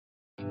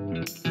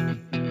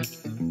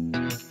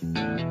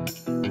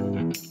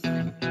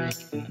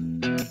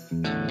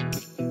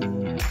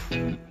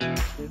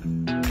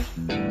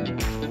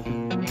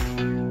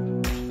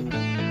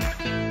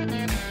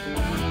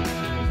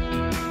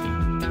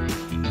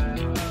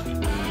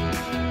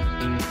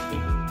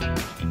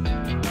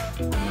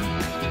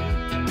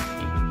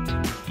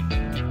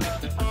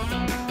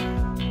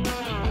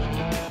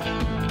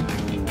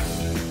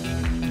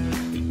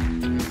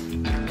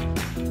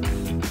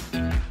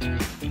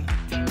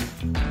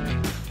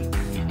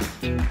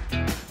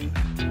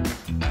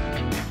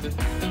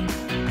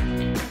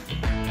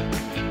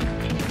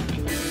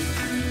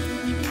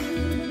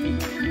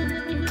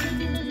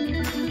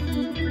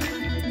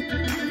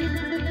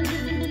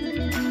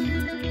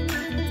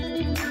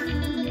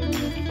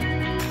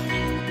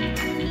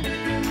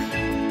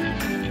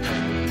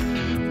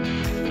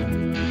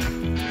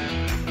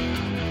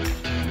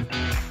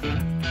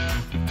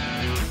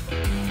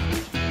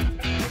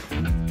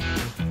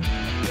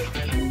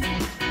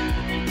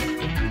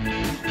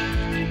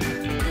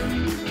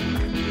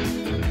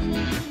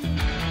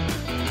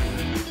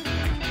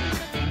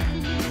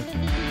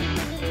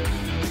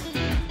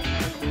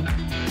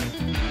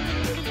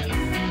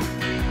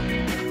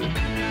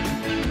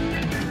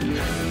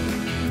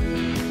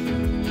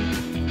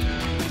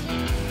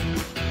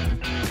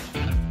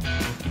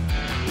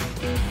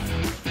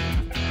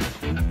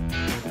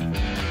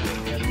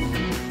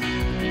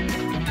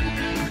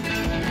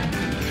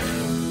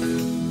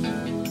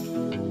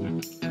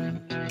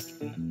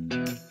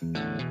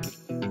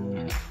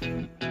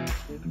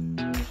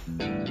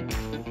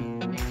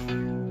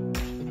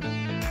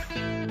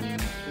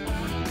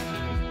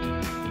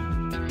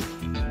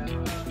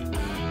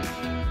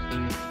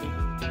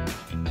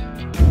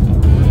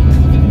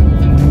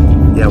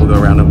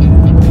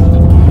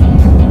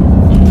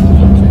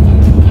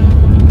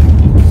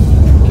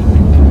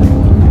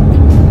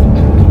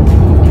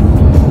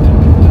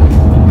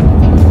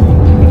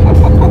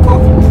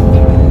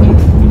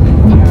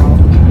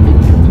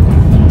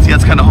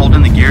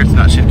holding the gear, it's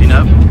not shifting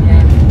up.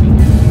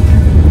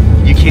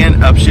 You can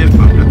upshift,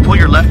 but pull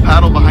your left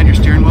paddle behind your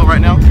steering wheel right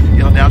now.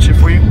 It'll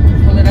downshift for you.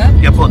 Pull it up?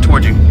 Yeah, pull it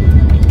towards you.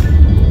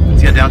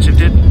 See how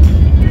downshifted?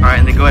 All right,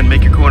 and then go ahead and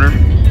make your corner.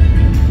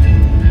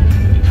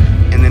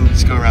 And then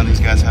just go around these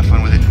guys, have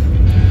fun with it.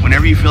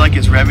 Whenever you feel like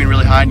it's revving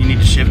really high and you need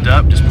to shift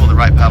up, just pull the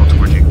right paddle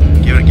towards you.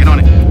 Get on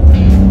it.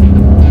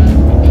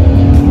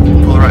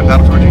 Pull the right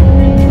paddle towards you.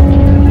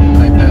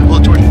 Right paddle. Pull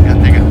it towards you. Yeah,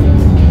 there you go.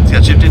 See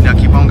how shifted? Now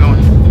keep on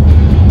going.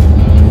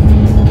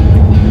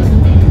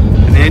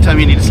 And then anytime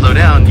you need to slow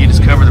down, you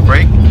just cover the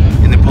brake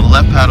and then pull the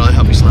left paddle to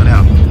help you slow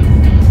down.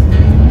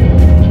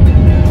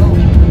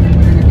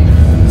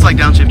 It's like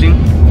downshifting.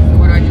 So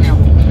what do I do now?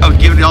 Oh,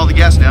 give it all the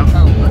gas now.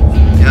 Oh,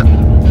 yep.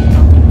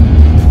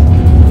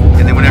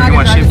 And then whenever you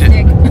want to shift it,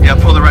 yeah,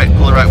 pull the right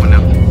one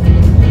now.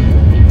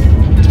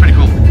 It's pretty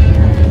cool.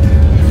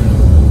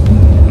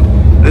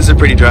 This is a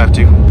pretty drive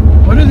too.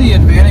 What are the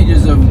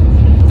advantages of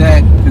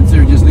that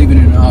considered just leaving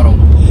it in auto?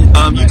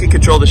 You can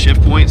control the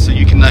shift point, so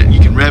you can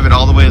rev it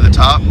all the way to the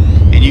top,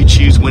 and you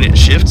choose when it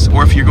shifts.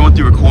 Or if you're going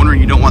through a corner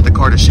and you don't want the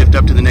car to shift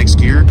up to the next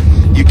gear,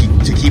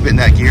 to keep it in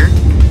that gear,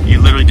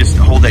 you literally just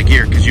hold that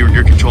gear because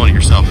you're controlling it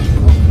yourself.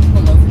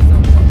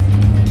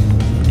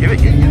 Give it.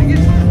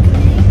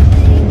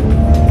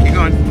 Keep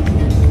going.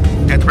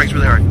 Hit the brakes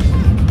really hard.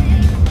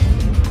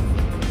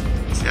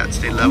 See how it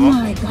stayed level? Oh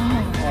my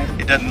god!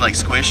 It doesn't like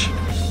squish.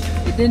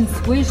 It didn't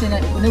squish, and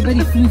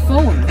nobody flew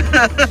forward.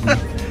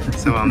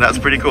 So that's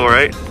pretty cool,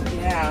 right?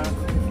 Yeah.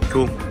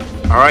 Cool.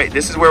 All right,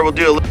 this is where we'll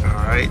do. All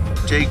right,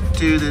 Jake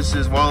 2. This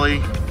is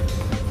Wally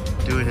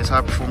doing his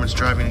high performance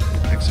driving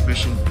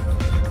exhibition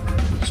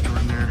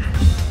extraordinaire.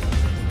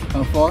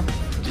 How far?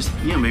 Just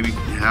maybe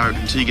an hour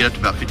until you get up to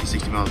about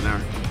 50-60 miles an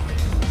hour.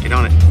 Get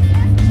on it.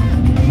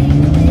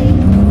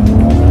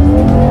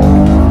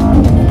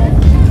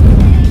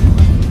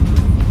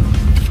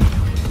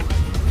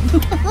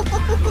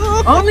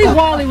 Only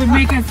Wally would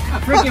make us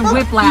freaking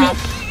whiplash.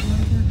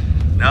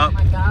 Nope. Oh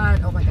my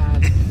god, oh my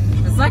god.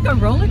 It's like a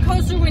roller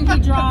coaster when he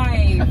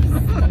drives.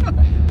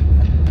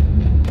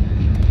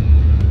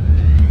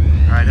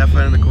 Alright, have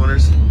fun in the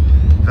corners.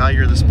 Val,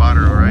 you're the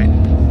spotter, alright?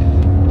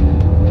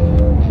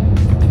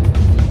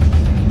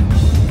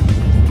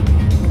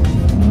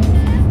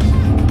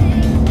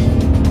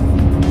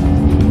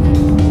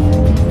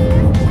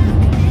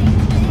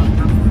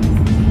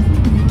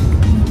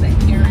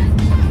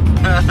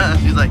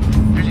 He's like,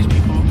 here's these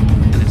people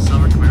in this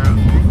silver Camaro.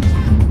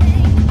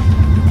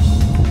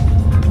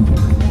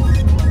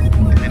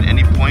 And then at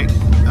any point,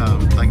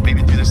 like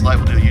maybe through this light,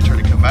 we'll do a U-turn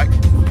and come back.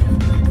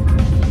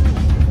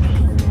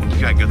 You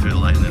gotta go through the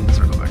light and then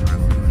circle back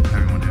around.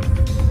 However you want to do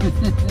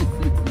it.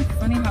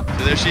 Funny how.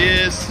 So there she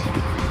is.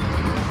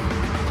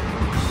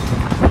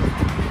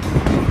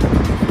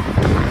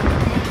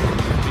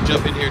 You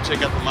jump in here and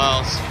check out the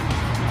miles.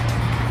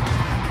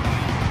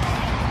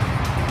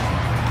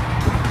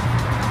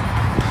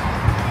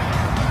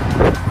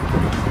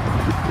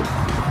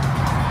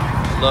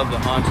 Love the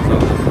haunches on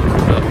this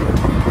stuff.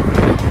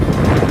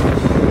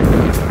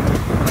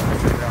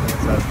 Down the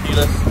inside,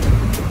 keyless.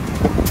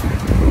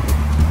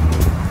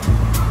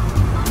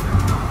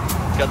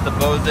 Got the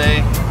Bose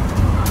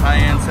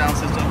high-end sound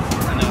system.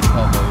 I know it's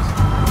called Bose.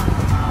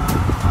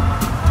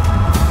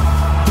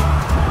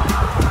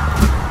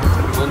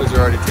 The windows are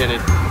already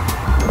tinted.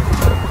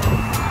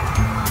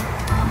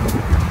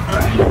 All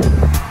right,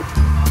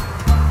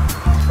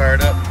 fire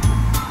it up.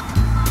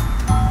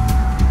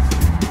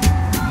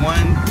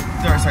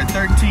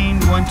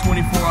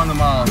 13,124 on the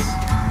miles.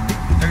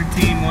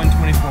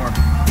 13,124.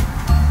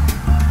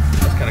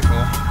 That's kind of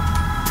cool.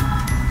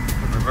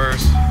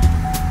 Reverse.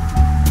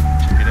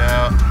 Check it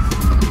out.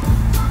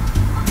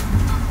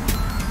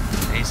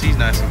 AC's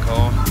nice and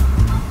cold.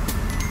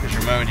 There's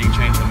your mode. You can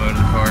change the mode of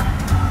the car.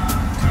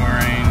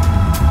 Touring,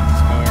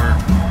 sport.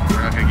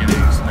 We're not gonna get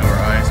any snow or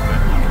ice, but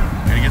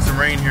we're gonna get some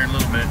rain here in a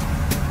little bit.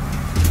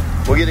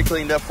 We'll get it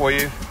cleaned up for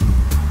you.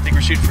 I think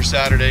we're shooting for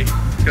Saturday.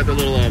 It's got the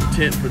little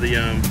tint for the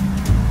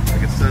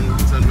like a sun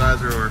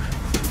visor or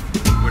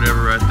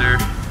whatever right there.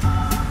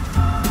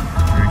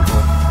 Very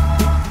cool.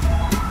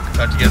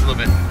 Talk to you guys a little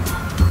bit.